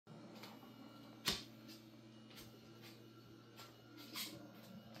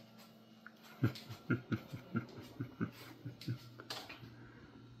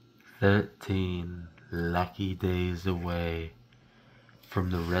13 lucky days away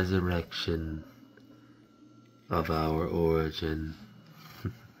from the resurrection of our origin.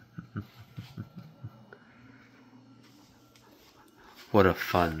 What a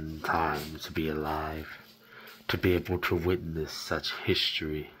fun time to be alive, to be able to witness such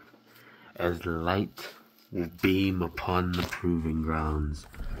history, as light will beam upon the proving grounds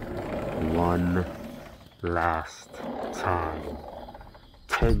one last time.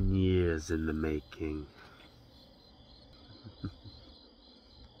 10 years in the making.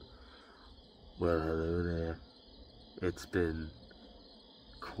 Well, hello there. It's been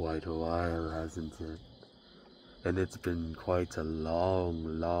quite a while, hasn't it? And it's been quite a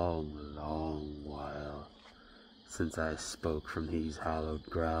long while since I spoke from these hallowed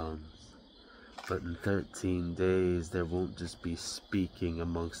grounds. But in 13 days, there won't just be speaking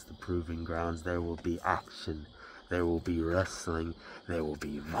amongst the proving grounds. There will be action. There will be wrestling. There will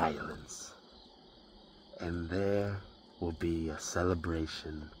be violence. And there will be a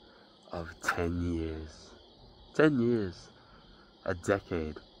celebration of 10 years. 10 years. A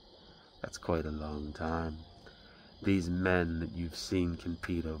decade. That's quite a long time. These men that you've seen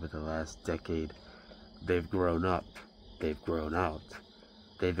compete over the last decade, they've grown up. They've grown out.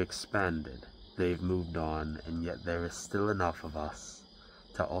 They've expanded. They've moved on, and yet there is still enough of us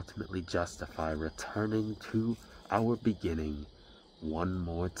to ultimately justify returning to our beginning one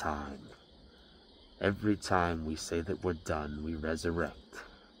more time. Every time we say that we're done, we resurrect,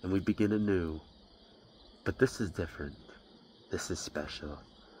 and we begin anew. But this is different. This is special.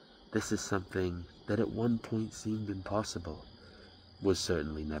 This is something that at one point seemed impossible, was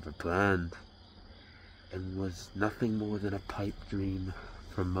certainly never planned, and was nothing more than a pipe dream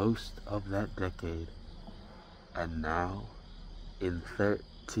for most of that decade. And now, in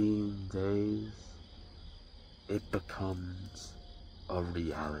 13 days, it becomes a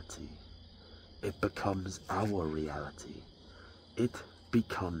reality. It becomes our reality. It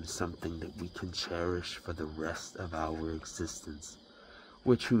becomes something that we can cherish for the rest of our existence.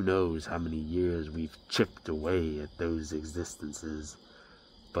 Which who knows how many years we've chipped away at those existences.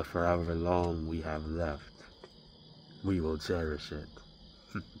 But for however long we have left, we will cherish it.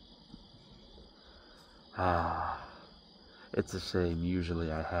 It's a shame.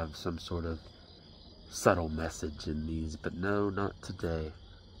 Usually I have some sort of subtle message in these, but no, not today.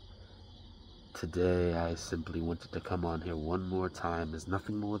 Today I simply wanted to come on here one more time as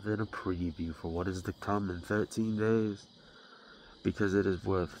nothing more than a preview for what is to come in 13 days. Because it is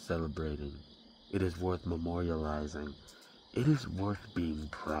worth celebrating. It is worth memorializing. It is worth being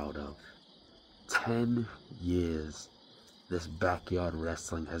proud of. 10 years this backyard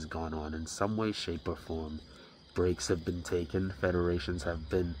wrestling has gone on in some way, shape, or form. Breaks have been taken, federations have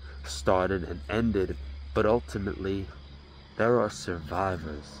been started and ended, but ultimately, there are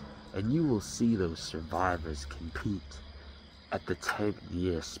survivors, and you will see those survivors compete at the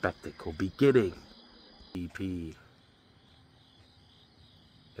 10-year spectacle beginning. EP.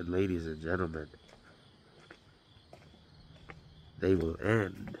 And ladies and gentlemen, they will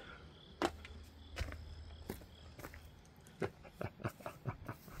end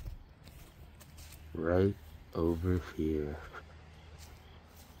right over here,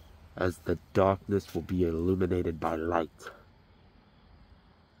 as the darkness will be illuminated by light,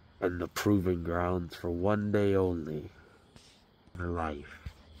 and the proving grounds for one day only, life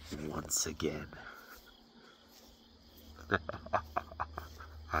once again.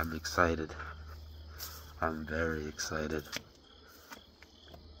 I'm excited. I'm very excited.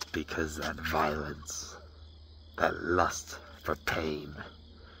 Because that violence, that lust for pain,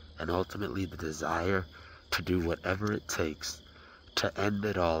 and ultimately the desire to do whatever it takes to end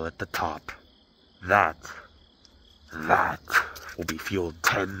it all at the top, that will be fueled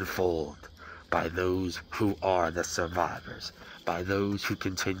tenfold by those who are the survivors, by those who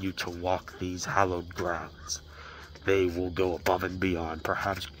continue to walk these hallowed grounds. They will go above and beyond,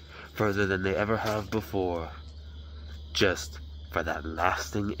 perhaps further than they ever have before, just for that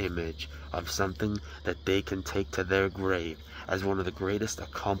lasting image of something that they can take to their grave as one of the greatest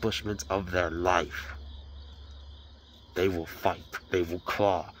accomplishments of their life. They will fight, they will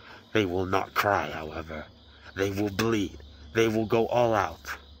claw, they will not cry, however. They will bleed, they will go all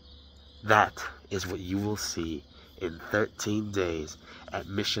out. That is what you will see in 13 days at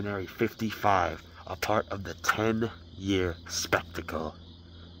Missionary 55, a part of the 10-year spectacle.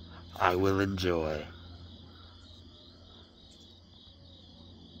 I will enjoy.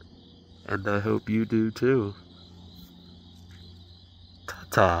 And I hope you do too.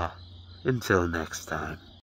 Ta-ta. Until next time.